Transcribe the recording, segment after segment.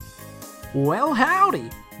Well, howdy!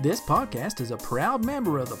 This podcast is a proud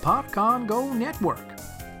member of the PodCon Go network.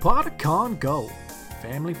 PodCon Go,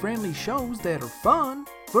 family-friendly shows that are fun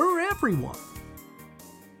for everyone.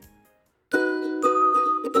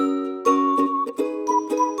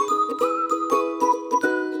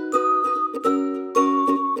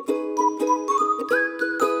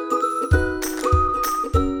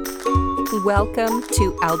 Welcome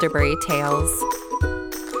to Elderberry Tales.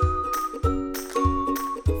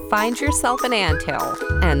 Find yourself an anthill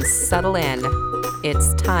and settle in.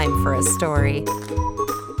 It's time for a story.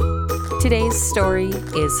 Today's story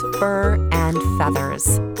is Fur and Feathers,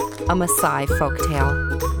 a Maasai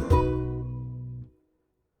folktale.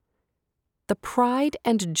 The pride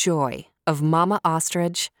and joy of Mama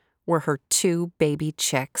Ostrich were her 2 baby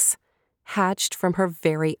chicks, hatched from her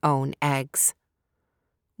very own eggs.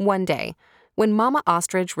 One day, when Mama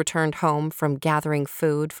Ostrich returned home from gathering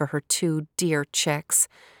food for her 2 dear chicks,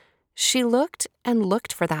 she looked and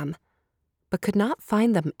looked for them, but could not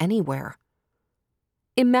find them anywhere.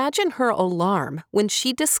 Imagine her alarm when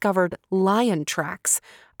she discovered lion tracks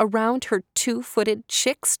around her 2-footed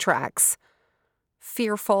chick's tracks.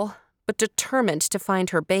 Fearful, but determined to find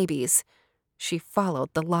her babies, she followed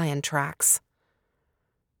the lion tracks.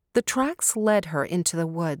 The tracks led her into the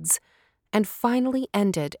woods and finally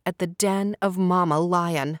ended at the den of Mama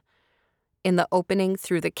Lion. In the opening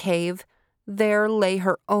through the cave, there lay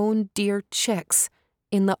her own dear chicks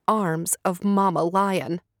in the arms of Mama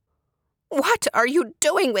Lion. "What are you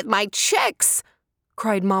doing with my chicks?"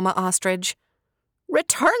 cried Mama Ostrich.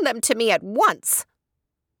 "Return them to me at once."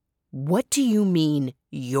 "What do you mean,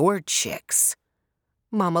 your chicks?"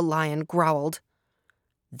 Mama Lion growled.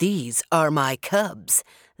 "These are my cubs.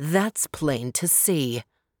 That's plain to see."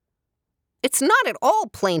 "It's not at all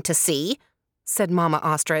plain to see," said Mama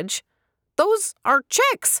Ostrich. "Those are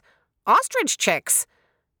chicks, ostrich chicks,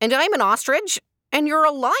 and I'm an ostrich, and you're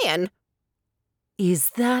a lion." "Is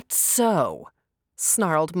that so?"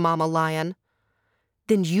 snarled Mama Lion.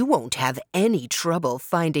 "Then you won't have any trouble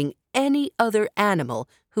finding any other animal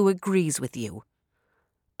who agrees with you.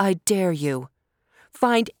 I dare you.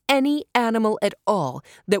 Find any animal at all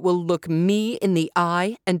that will look me in the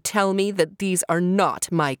eye and tell me that these are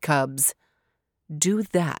not my cubs. Do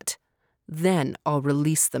that, then I'll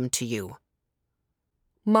release them to you."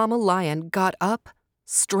 Mama Lion got up,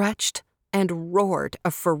 stretched, and roared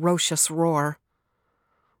a ferocious roar.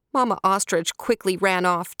 Mama Ostrich quickly ran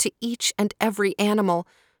off to each and every animal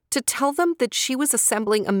to tell them that she was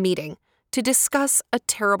assembling a meeting to discuss a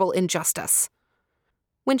terrible injustice.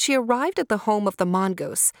 When she arrived at the home of the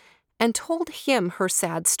mongoose and told him her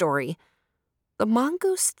sad story, the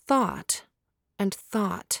mongoose thought and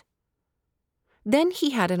thought. Then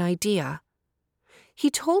he had an idea.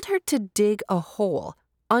 He told her to dig a hole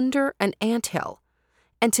under an anthill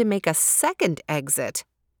and to make a second exit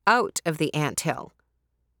out of the anthill.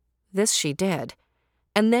 This she did,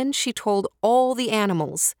 and then she told all the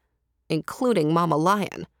animals, including Mama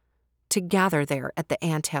Lion, to gather there at the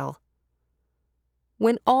anthill.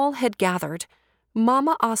 When all had gathered,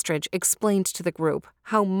 Mama Ostrich explained to the group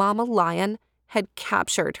how Mama Lion had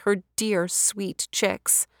captured her dear sweet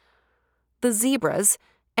chicks. The zebras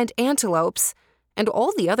and antelopes and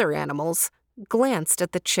all the other animals glanced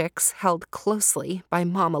at the chicks held closely by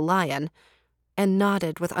Mama Lion and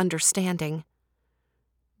nodded with understanding.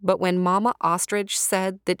 But when Mama Ostrich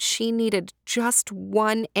said that she needed just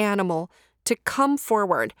one animal to come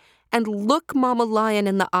forward and look Mama Lion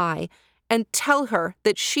in the eye and tell her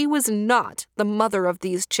that she was not the mother of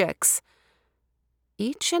these chicks,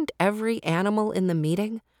 each and every animal in the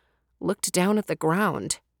meeting looked down at the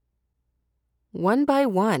ground. One by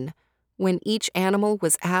one, when each animal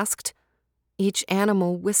was asked, each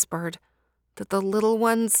animal whispered that the little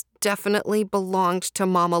ones definitely belonged to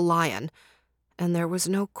Mama Lion, and there was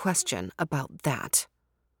no question about that.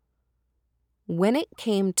 When it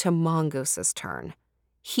came to Mongoose's turn,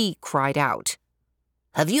 he cried out,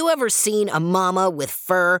 "Have you ever seen a mama with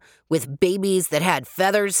fur with babies that had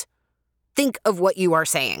feathers? Think of what you are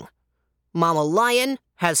saying. Mama Lion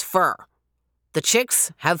has fur. The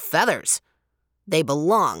chicks have feathers. They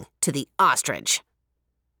belong to the ostrich."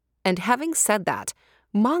 And having said that,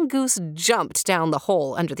 Mongoose jumped down the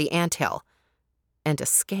hole under the anthill and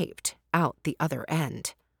escaped out the other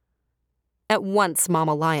end. At once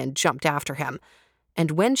Mama Lion jumped after him,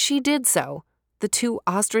 and when she did so, the 2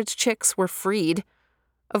 ostrich chicks were freed.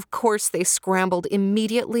 Of course, they scrambled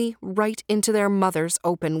immediately right into their mother's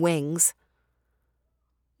open wings.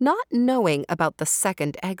 Not knowing about the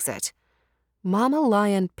second exit, Mama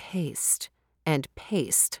Lion paced and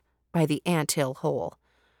paced by the anthill hole,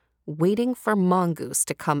 waiting for Mongoose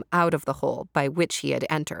to come out of the hole by which he had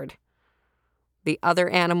entered. The other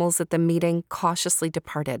animals at the meeting cautiously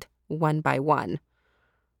departed, one by one.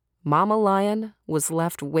 Mama Lion was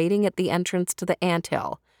left waiting at the entrance to the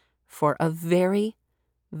anthill for a very,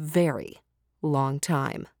 very long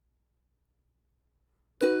time.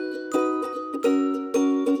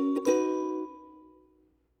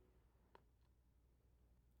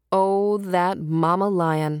 Oh, that Mama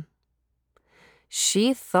Lion.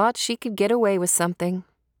 She thought she could get away with something.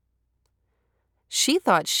 She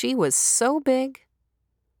thought she was so big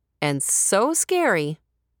and so scary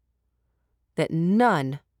that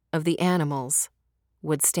none of the animals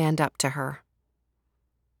would stand up to her.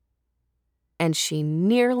 And she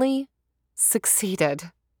nearly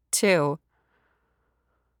succeeded, too.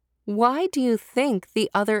 Why do you think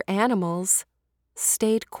the other animals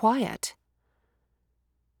stayed quiet?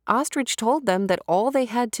 Ostrich told them that all they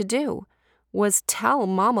had to do was tell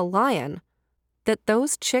Mama Lion that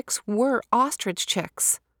those chicks were ostrich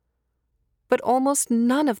chicks. But almost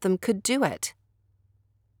none of them could do it.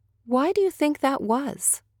 Why do you think that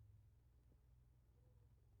was?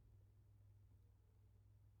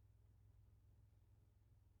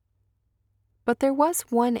 But there was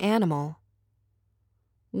one animal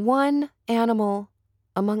among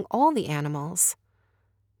all the animals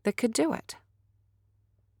that could do it.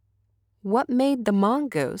 What made the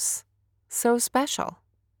mongoose so special?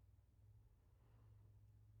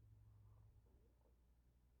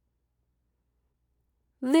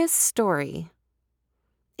 This story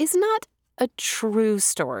is not a true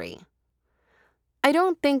story. I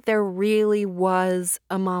don't think there really was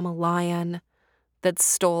a Mama Lion that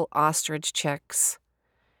stole ostrich chicks.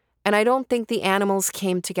 And I don't think the animals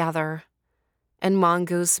came together and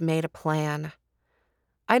Mongoose made a plan.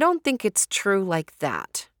 I don't think it's true like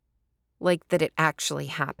that it actually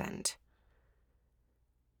happened.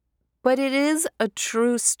 But it is a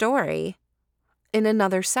true story in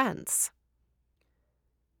another sense.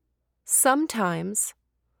 Sometimes,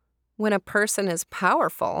 when a person is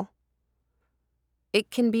powerful,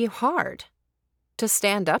 it can be hard to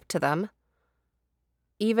stand up to them,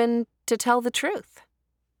 even to tell the truth.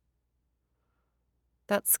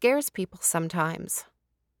 That scares people sometimes.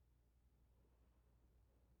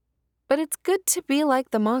 But it's good to be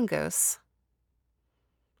like the mongoose.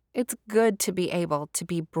 It's good to be able to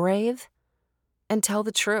be brave and tell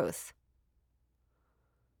the truth.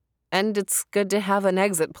 And it's good to have an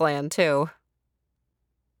exit plan, too.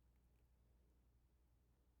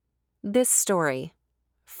 This story,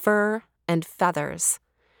 Fur and Feathers,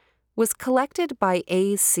 was collected by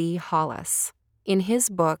A.C. Hollis in his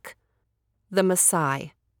book, The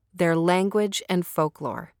Maasai, Their Language and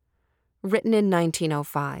Folklore, written in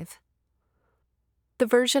 1905. The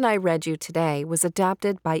version I read you today was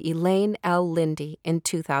adapted by Elaine L. Lindy in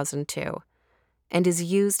 2002 and is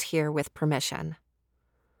used here with permission.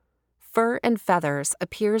 Fur and Feathers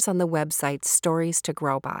appears on the website Stories to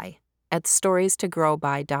Grow By at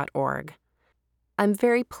storiestogrowby.org. I'm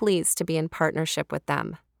very pleased to be in partnership with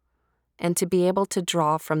them and to be able to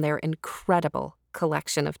draw from their incredible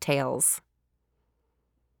collection of tales.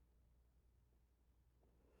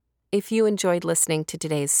 If you enjoyed listening to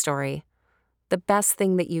today's story, the best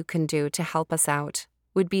thing that you can do to help us out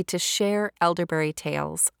would be to share Elderberry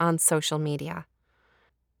Tales on social media.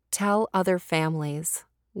 Tell other families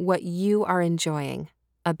what you are enjoying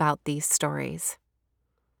about these stories.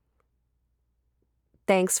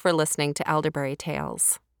 Thanks for listening to Elderberry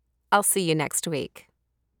Tales. I'll see you next week.